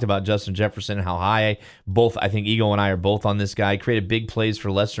 we've talked about Justin Jefferson and how high I think Ego and I are both on this guy. Created big plays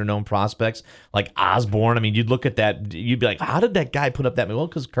for lesser-known prospects like Osborne. I mean, you'd look at that, you'd be like, how did that guy put up that? Well,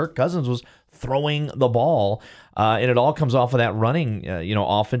 because Kirk Cousins was throwing the ball, and it all comes off of that running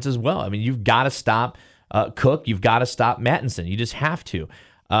offense as well. I mean, you've got to stop Cook, you've got to stop Mattinson. You just have to.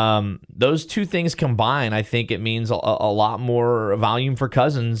 Those two things combined, I think it means a lot more volume for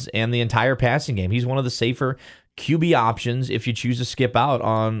Cousins and the entire passing game. He's one of the safer QB options if you choose to skip out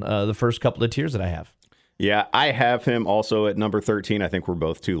on the first couple of tiers that I have. Yeah, I have him also at number 13. I think we're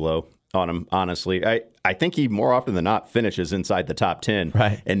both too low on him, honestly. I think he more often than not finishes inside the top 10,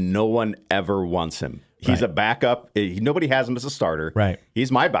 right? And no one ever wants him. He's a backup. Nobody has him as a starter. Right.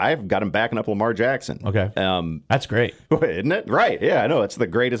 I've got him backing up Lamar Jackson. Okay. That's great. Isn't it? Right. Yeah, I know. It's the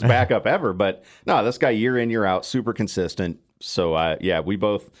greatest backup ever. But no, this guy year in, year out, super consistent. So, we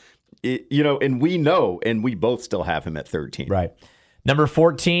both, and we both still have him at 13. Right. Number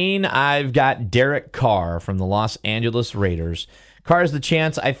 14, I've got Derek Carr from the Los Angeles Raiders. Carr has the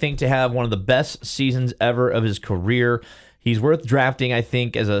chance, I think, to have one of the best seasons ever of his career. He's worth drafting, I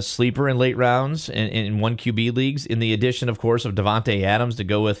think, as a sleeper in late rounds in 1 QB leagues. In the addition, of course, of Devontae Adams to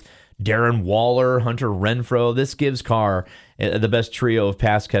go with Darren Waller, Hunter Renfrow. This gives Carr the best trio of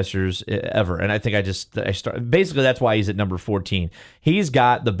pass catchers ever. And I think basically that's why he's at number 14. He's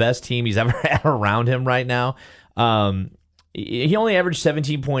got the best team he's ever had around him right now. He only averaged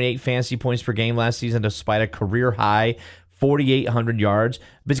 17.8 fantasy points per game last season despite a career high 4,800 yards,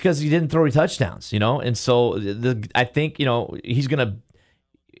 but it's because he didn't throw any touchdowns, and so I think he's gonna.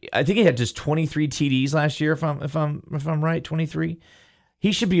 I think he had just 23 TDs last year, if I'm right, 23.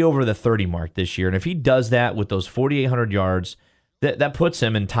 He should be over the 30 mark this year, and if he does that with those 4,800 yards, that puts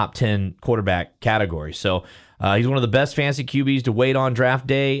him in top 10 quarterback category. So he's one of the best fantasy QBs to wait on draft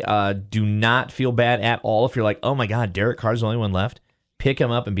day. Do not feel bad at all if you're like, oh my God, Derek Carr's the only one left. Pick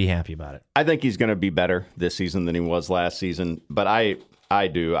him up and be happy about it. I think he's going to be better this season than he was last season, but I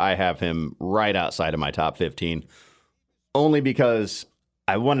have him right outside of my top 15, only because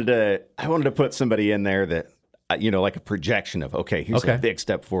I wanted to put somebody in there that like a projection of here's a big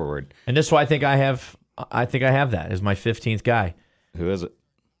step forward. And this is why I think I have that as my 15th guy. Who is it?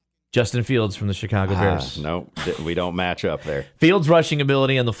 Justin Fields from the Chicago Bears. No, we don't match up there. Fields' rushing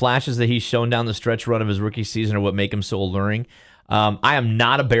ability and the flashes that he's shown down the stretch run of his rookie season are what make him so alluring. I am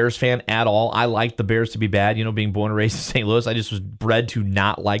not a Bears fan at all. I like the Bears to be bad. Being born and raised in St. Louis, I just was bred to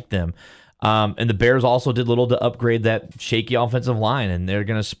not like them. And the Bears also did little to upgrade that shaky offensive line, and they're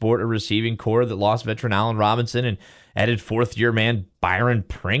going to sport a receiving core that lost veteran Allen Robinson and added fourth-year man Byron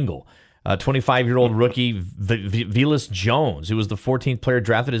Pringle. 25-year-old rookie Velus Jones, who was the 14th player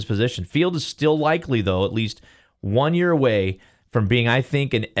drafted his position. Field is still likely, though, at least 1 year away from being, I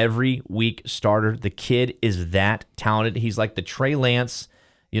think, an every week starter. The kid is that talented. He's like the Trey Lance,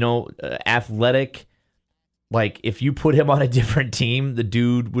 athletic. Like, if you put him on a different team, the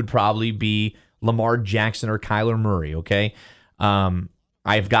dude would probably be Lamar Jackson or Kyler Murray, okay?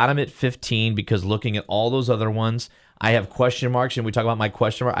 I've got him at 15 because looking at all those other ones, I have question marks, and we talk about my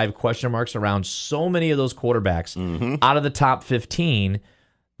question mark. I have question marks around so many of those quarterbacks out of the top 15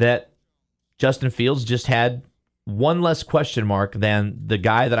 that Justin Fields just had one less question mark than the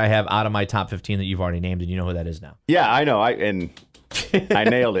guy that I have out of my top 15 that you've already named, and you know who that is now. Yeah, I know. I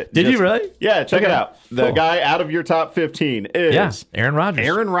nailed it. Did you really? Yeah, check it out. The guy out of your top 15 is Aaron Rodgers.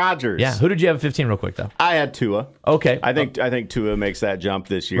 Aaron Rodgers. Yeah. Who did you have at 15 real quick, though? I had Tua. Okay. I think Tua makes that jump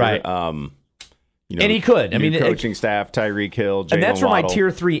this year. Right. And he could. Coaching staff, Tyreek Hill, Jalen and that's where Waddle. my tier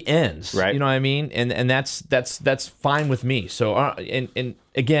 3 ends. Right. You know what I mean? And that's fine with me. So and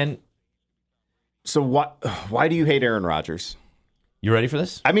again. So why do you hate Aaron Rodgers? You ready for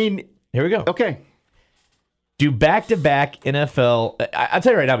this? I mean, here we go. Okay. Do back-to-back NFL. I'll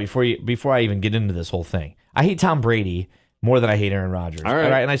tell you right now before I even get into this whole thing. I hate Tom Brady more than I hate Aaron Rodgers. All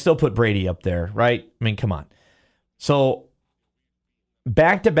right. And I still put Brady up there, right? I mean, come on. So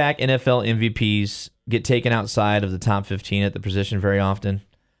back-to-back NFL MVPs get taken outside of the top 15 at the position very often.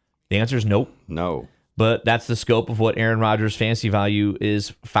 The answer is nope. No. But that's the scope of what Aaron Rodgers' fantasy value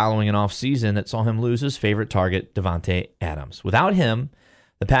is following an off season that saw him lose his favorite target, Devontae Adams. Without him,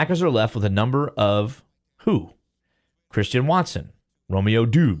 the Packers are left with a number of who? Christian Watson, Romeo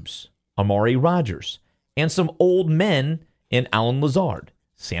Doubs, Amari Rodgers, and some old men in Allen Lazard,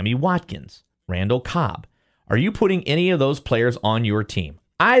 Sammy Watkins, Randall Cobb. Are you putting any of those players on your team?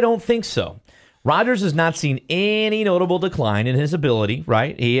 I don't think so. Rodgers has not seen any notable decline in his ability,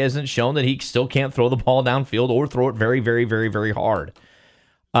 right? He hasn't shown that he still can't throw the ball downfield or throw it very, very, very, very hard.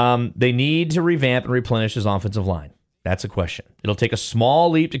 They need to revamp and replenish his offensive line. That's a question. It'll take a small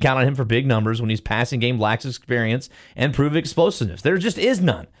leap to count on him for big numbers when his passing game lacks experience and prove explosiveness. There just is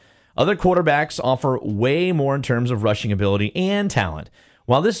none. Other quarterbacks offer way more in terms of rushing ability and talent.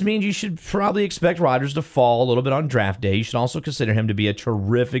 While this means you should probably expect Rodgers to fall a little bit on draft day, you should also consider him to be a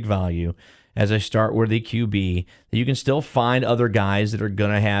terrific value as a start-worthy QB that you can still find other guys that are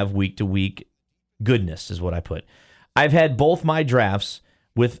going to have week-to-week goodness, is what I put. I've had both my drafts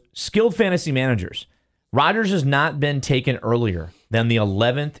with skilled fantasy managers. Rodgers has not been taken earlier than the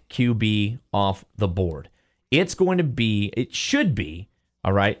 11th QB off the board. It should be,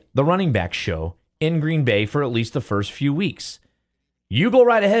 all right, the running back show in Green Bay for at least the first few weeks. You go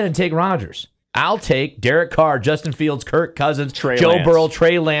right ahead and take Rodgers. I'll take Derek Carr, Justin Fields, Kirk Cousins, Joe Burrow,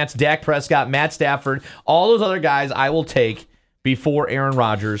 Trey Lance, Dak Prescott, Matt Stafford, all those other guys I will take before Aaron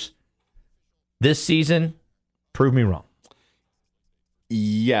Rodgers. This season, prove me wrong.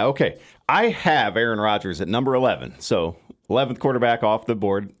 Yeah, okay. I have Aaron Rodgers at number 11. So 11th quarterback off the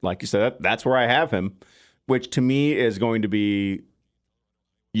board. Like you said, that's where I have him, which to me is going to be,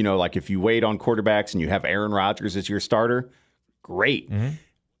 like if you wait on quarterbacks and you have Aaron Rodgers as your starter, great. Mm-hmm.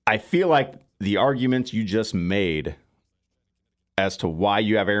 I feel like the arguments you just made as to why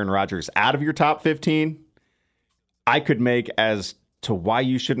you have Aaron Rodgers out of your top 15, I could make as to why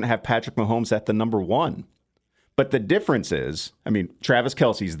you shouldn't have Patrick Mahomes at the number 1. But the difference is, Travis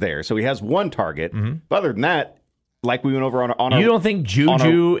Kelce's there, so he has one target. Mm-hmm. But other than that, like we went over on you don't think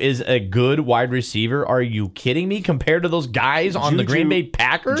Juju is a good wide receiver? Are you kidding me? Compared to those guys on the Green Bay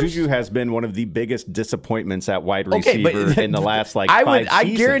Packers? Juju has been one of the biggest disappointments at wide receiver in the last 5 seasons. I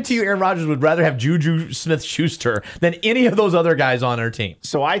guarantee you Aaron Rodgers would rather have Juju Smith-Schuster than any of those other guys on their team.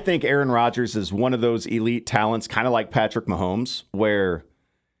 So I think Aaron Rodgers is one of those elite talents, kind of like Patrick Mahomes, where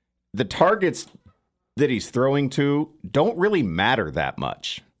the targets that he's throwing to don't really matter that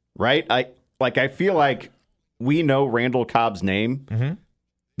much, right? I feel like we know Randall Cobb's name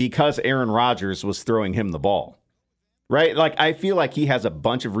because Aaron Rodgers was throwing him the ball, right? I feel like he has a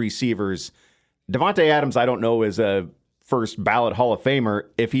bunch of receivers. Davante Adams, I don't know, is a first ballot Hall of Famer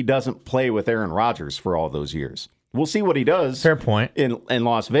if he doesn't play with Aaron Rodgers for all those years. We'll see what he does. Fair point. In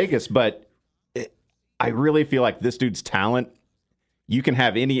Las Vegas, but I really feel like this dude's talent, you can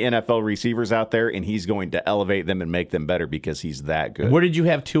have any NFL receivers out there, and he's going to elevate them and make them better because he's that good. Where did you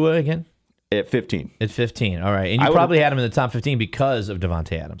have Tua again? At 15. At 15, all right. And you probably had him in the top 15 because of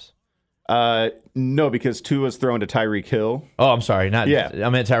Davante Adams. No, because Tua's thrown to Tyreek Hill. Oh, I'm sorry. I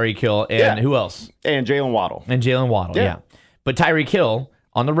meant Tyreek Hill. And who else? And Jalen Waddle. Yeah. But Tyreek Hill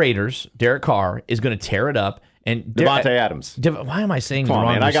on the Raiders, Derek Carr, is going to tear it up. And Davante Adams. Why am I saying the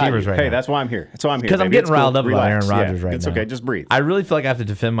wrong receivers right now? Hey, that's why I'm here. Because I'm getting riled up about Aaron Rodgers right now. It's okay. Just breathe. I really feel like I have to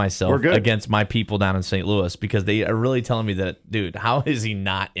defend myself against my people down in St. Louis because they are really telling me that, dude, how is he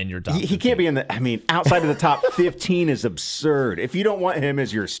not in your top 15? He can't be in outside of the top 15 is absurd. If you don't want him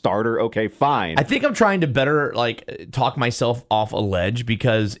as your starter, okay, fine. I think I'm trying to better talk myself off a ledge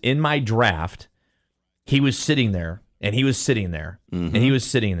because in my draft, he was sitting there, and he was sitting there, and he was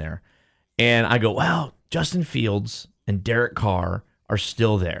sitting there. And I go, wow, Justin Fields and Derek Carr are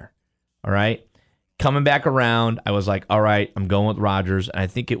still there. All right. Coming back around, I was like, all right, I'm going with Rodgers. And I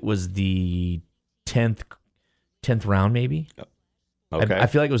think it was the 10th round, maybe. Okay. I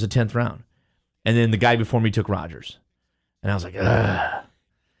feel like it was the 10th round. And then the guy before me took Rodgers. And I was like, ugh.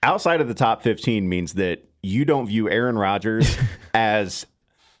 Outside of the top 15 means that you don't view Aaron Rodgers as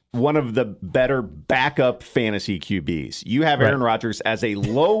one of the better backup fantasy QBs. You have Aaron Rodgers as a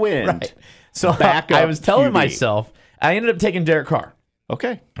low end right. So backup I was telling QB. myself, I ended up taking Derek Carr.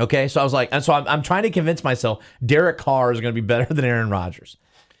 Okay. So I was like, and so I'm trying to convince myself Derek Carr is going to be better than Aaron Rodgers.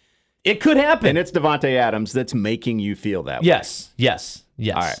 It could happen. And it's Davante Adams that's making you feel that way. Yes.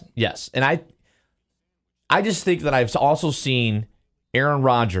 All right. Yes. And I just think that I've also seen Aaron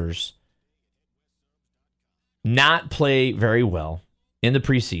Rodgers not play very well in the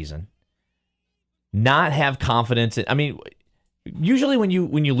preseason, not have confidence in, usually when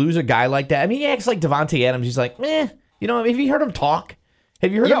you lose a guy like that, he acts like Davante Adams. He's like, have you heard him talk?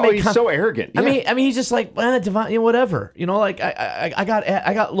 Have you heard him make he's so arrogant. Yeah. He's just like, Davante, whatever. I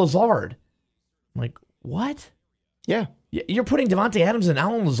got Lazard. I'm like, what? Yeah. You're putting Davante Adams and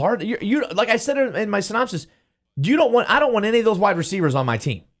Allen Lazard. You like I said in my synopsis, I don't want any of those wide receivers on my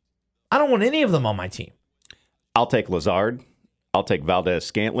team. I don't want any of them on my team. I'll take Lazard. I'll take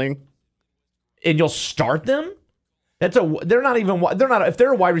Valdez-Scantling. And you'll start them? If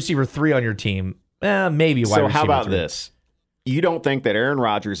they're a wide receiver 3 on your team, maybe a wide receiver 3. So how about this? You don't think that Aaron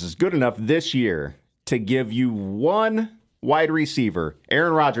Rodgers is good enough this year to give you one wide receiver,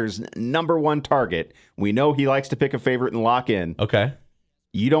 Aaron Rodgers' number 1 target. We know he likes to pick a favorite and lock in. Okay.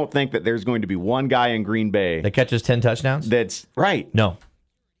 You don't think that there's going to be one guy in Green Bay that catches 10 touchdowns? That's right. No.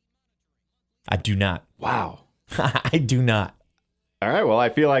 I do not. Wow. I do not. All right. Well, I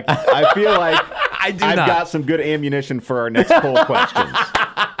feel like I've got some good ammunition for our next poll questions.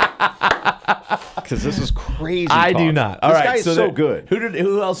 Because this is crazy. I do not. All right, this guy's so good.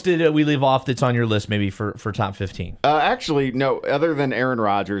 Who else did we leave off that's on your list maybe for top 15? Actually, no. Other than Aaron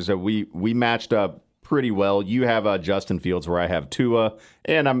Rodgers, we matched up pretty well. You have Justin Fields, where I have Tua,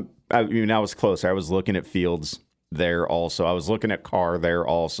 and I was closer. I was looking at Fields there also. I was looking at Carr there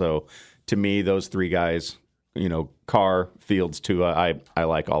also. To me, those 3 guys, Carr, Fields, Tua, I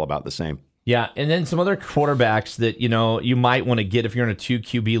like all about the same. Yeah, and then some other quarterbacks that you might want to get if you're in a 2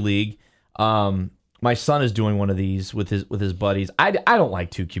 QB league. My son is doing one of these with his buddies. I don't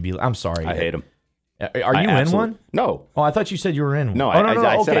like 2 QB. I'm sorry. I hate them. Are you in one? No. Oh, I thought you said you were in one. No,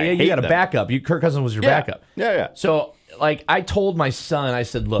 I said okay, you got a backup. Kirk Cousins was your backup. Yeah. So, I told my son, I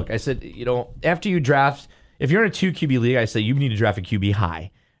said, look, after you draft, if you're in a 2 QB league, I say you need to draft a QB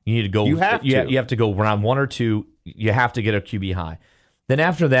high. You need to go. You have to go round 1 or 2. You have to get a QB high. Then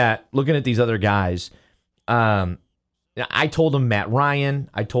after that, looking at these other guys, I told him Matt Ryan,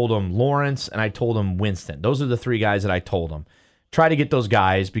 I told him Lawrence, and I told him Winston. Those are the 3 guys that I told him. Try to get those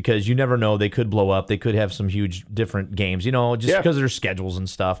guys because you never know. They could blow up. They could have some huge different games, just because of their schedules and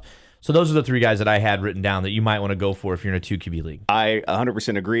stuff. So those are the 3 guys that I had written down that you might want to go for if you're in a 2 QB league. I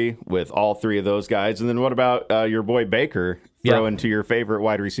 100% agree with all 3 of those guys. And then what about your boy Baker throwing to your favorite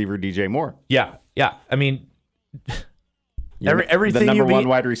wide receiver, DJ Moore? Yeah. I mean, everything the number 1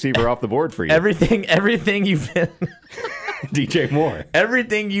 wide receiver off the board for you. Everything you've been DJ Moore.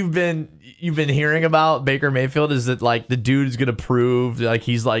 Everything you've been hearing about Baker Mayfield is that the dude is going to prove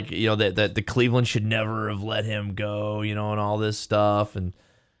he's that the Cleveland should never have let him go, and all this stuff and.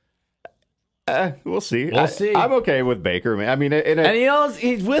 We'll see. We'll see. I'm okay with Baker, man. I mean, and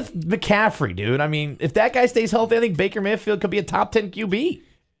he's with McCaffrey, dude. I mean, if that guy stays healthy, I think Baker Mayfield could be a top 10 QB.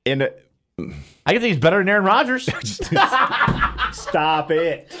 I think he's better than Aaron Rodgers. Stop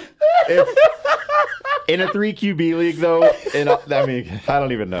it. In a 3 QB league, though, I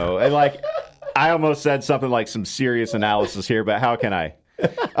don't even know. I almost said something like some serious analysis here, but how can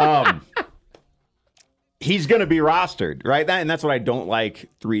I? He's going to be rostered, right? And that's what I don't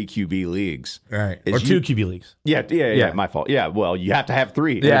like 3 QB leagues. Right. Or 2 QB leagues. Yeah, my fault. Yeah, well, you have to have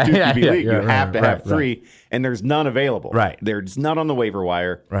 3 in a 2 QB league. You have to have 3, and there's none available. Right. There's none on the waiver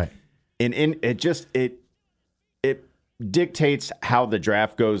wire. Right. And it dictates how the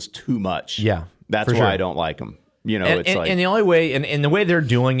draft goes too much. Yeah. That's why I don't like them. And the only way, and the way they're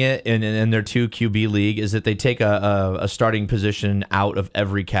doing it in their 2 QB league is that they take a starting position out of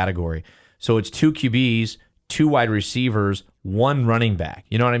every category. So it's 2 QBs, 2 wide receivers, 1 running back.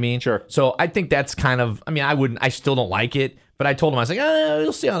 You know what I mean? Sure. So I think that's I still don't like it, but I told him, I was like,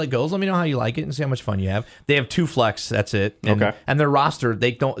 we'll see how it goes. Let me know how you like it and see how much fun you have. They have 2 flex, that's it. And, and their roster,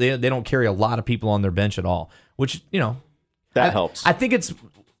 they don't carry a lot of people on their bench at all, which, that helps. I think it's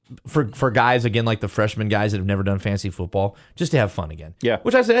for guys, again, like the freshman guys that have never done fantasy football, just to have fun again. Yeah.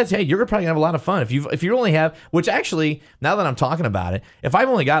 Which I said, hey, you're probably going to have a lot of fun. If you only have, which actually, now that I'm talking about it, if I've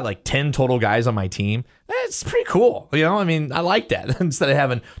only got 10 total guys on my team, that's pretty cool. I like that. Instead of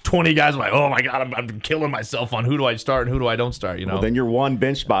having 20 guys, I'm like, oh my God, I'm killing myself on who do I start and who do I don't start, Well, then your 1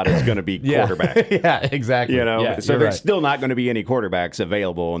 bench spot is going to be quarterback. Yeah, exactly. So there's still not going to be any quarterbacks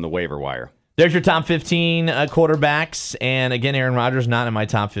available on the waiver wire. There's your top 15 quarterbacks. And again, Aaron Rodgers not in my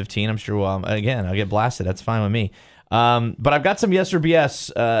top 15. I'm sure, again, I'll get blasted. That's fine with me. But I've got some yes or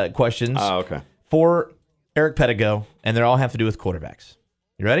BS questions for Eric Pettigo, and they all have to do with quarterbacks.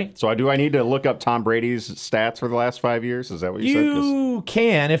 You ready? So do I need to look up Tom Brady's stats for the last 5 years? Is that what you said? You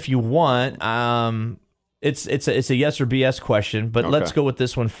can if you want. It's a yes or BS question, but let's go with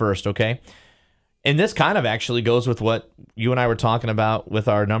this one first, okay? And this kind of actually goes with what you and I were talking about with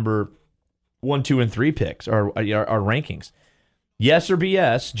our number 1, 2, and 3 picks, or our rankings. Yes or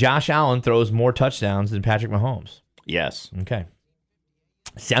BS, Josh Allen throws more touchdowns than Patrick Mahomes. Yes. Okay.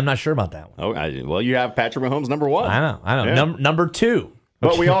 See, I'm not sure about that one. Well, you have Patrick Mahomes number 1. I know. Yeah. Number 2.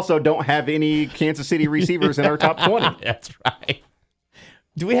 But we also don't have any Kansas City receivers in our top 20. That's right.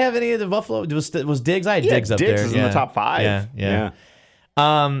 Do we have any of the Buffalo? Was Diggs? I had Diggs up Diggs there. Is in the top 5. Yeah.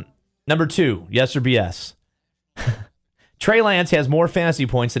 Number 2, yes or BS? Trey Lance has more fantasy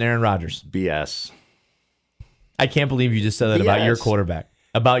points than Aaron Rodgers. BS. I can't believe you just said that about your quarterback.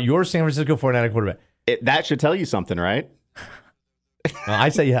 About your San Francisco 49er quarterback. That should tell you something, right? Well, I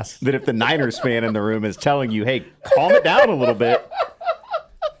say yes. That if the Niners fan in the room is telling you, hey, calm it down a little bit.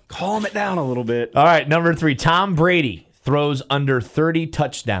 Calm it down a little bit. All right, number 3. Tom Brady throws under 30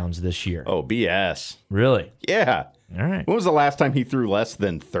 touchdowns this year. Oh, BS. Really? Yeah. All right. When was the last time he threw less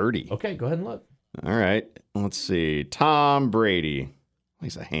than 30? Okay, go ahead and look. All right. Let's see. Tom Brady.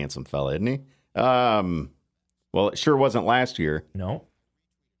 He's a handsome fella, isn't he? Well, it sure wasn't last year. No.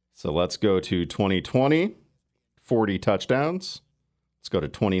 So let's go to 2020. 40 touchdowns. Let's go to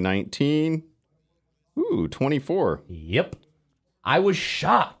 2019. Ooh, 24. Yep. I was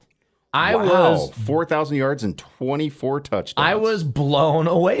shocked. I was 4,000 yards and 24 touchdowns. I was blown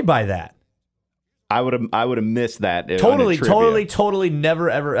away by that. I would have missed that. Totally never,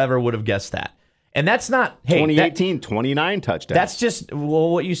 ever would have guessed that. And that's not, hey, 2018, 29 touchdowns. That's just,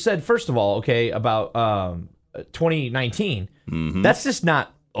 well, what you said, first of all, okay, about 2019. Mm-hmm. That's just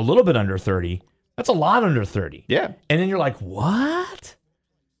not a little bit under 30. That's a lot under 30. Yeah. And then you're like, what?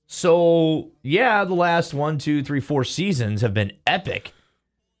 So, yeah, the last 1, 2, 3, 4 seasons have been epic.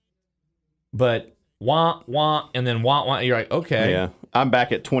 But and then you're like, okay. Yeah. I'm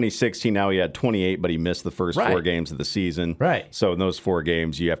back at 2016 now. He had 28, but he missed the first 4 games of the season. Right. So in those 4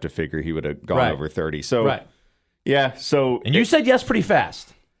 games, you have to figure he would have gone over 30. So, yeah. So, and you said yes pretty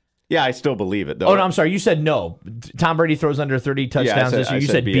fast. Yeah, I still believe it, though. Oh, no, I'm sorry. You said no. Tom Brady throws under 30 touchdowns this year. You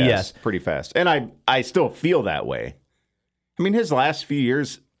said BS. Pretty fast. And I still feel that way. I mean, his last few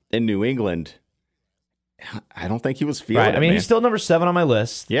years in New England, I don't think he was feeling it, I mean, man. he's still number 7 on my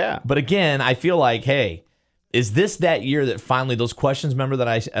list. Yeah. But again, I feel like, hey, is this that year that finally those questions, remember that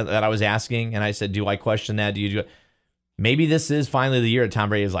I was asking, and I said, do I question that? Do you? Maybe this is finally the year Tom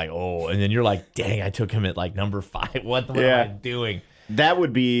Brady is like, oh, and then you're like, dang, I took him at like number 5. What am I doing? That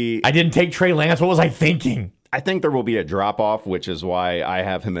would be... I didn't take Trey Lance. What was I thinking? I think there will be a drop-off, which is why I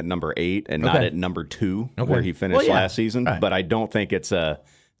have him at number 8 and not at number 2, where he finished last season. Right. But I don't think it's a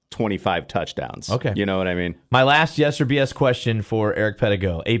 25 touchdowns. Okay. You know what I mean? My last yes or BS question for Eric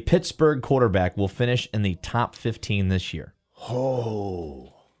Pettigo. A Pittsburgh quarterback will finish in the top 15 this year.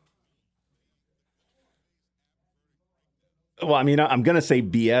 Oh. Well, I mean, I'm going to say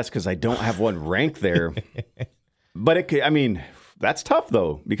BS because I don't have one ranked there. But it could, I mean... That's tough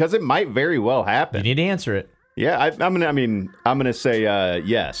though, because it might very well happen. You need to answer it. Yeah, I'm gonna say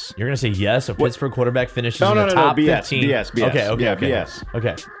yes. You're gonna say yes. A Pittsburgh quarterback finishes in the top 15. BS. Okay. BS.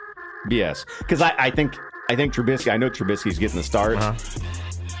 Okay. BS. Because I think Trubisky. I know Trubisky's getting the start. Uh-huh.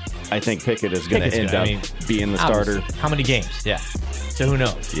 I think Pickett is going to end up being the starter. How many games? Yeah. So who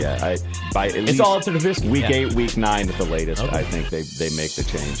knows? Yeah, it's all up to Trubisky. Week 8, week 9 at the latest. Okay. I think they make the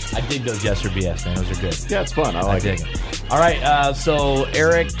change. I dig those yes or BS, man. Those are good. Yeah, it's fun. I like it. All right, so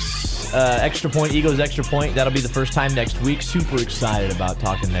Eric's extra point, Ego's extra point. That'll be the first time next week. Super excited about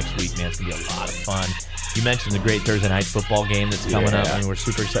talking next week, man. It's going to be a lot of fun. You mentioned the great Thursday night football game that's coming up. I mean, we're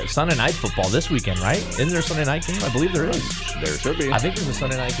super excited. Sunday night football this weekend, right? Isn't there a Sunday night game? I believe there is. There should be. I think there's a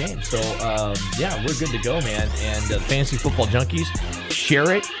Sunday night game. So, yeah, we're good to go, man. And Fantasy Football Junkies,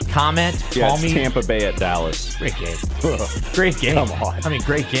 share it, comment, call me. Tampa Bay at Dallas. Great game. Great game. Come on. I mean,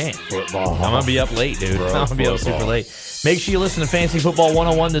 great game. Football. I'm going to be up late, dude. I'm going to be up super late. Make sure you listen to Fantasy Football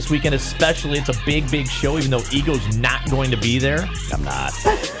 101 this weekend, especially. It's a big, big show, even though Ego's not going to be there. I'm not.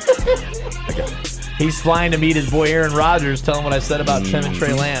 He's flying to meet his boy Aaron Rodgers. Tell him what I said about Tim and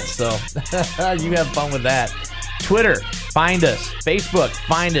Trey Lance. So you have fun with that. Twitter, find us. Facebook,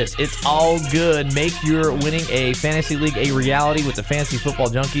 find us. It's all good. Make your winning a fantasy league a reality with the Fantasy Football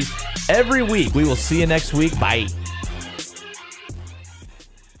Junkies. Every week. We will see you next week. Bye.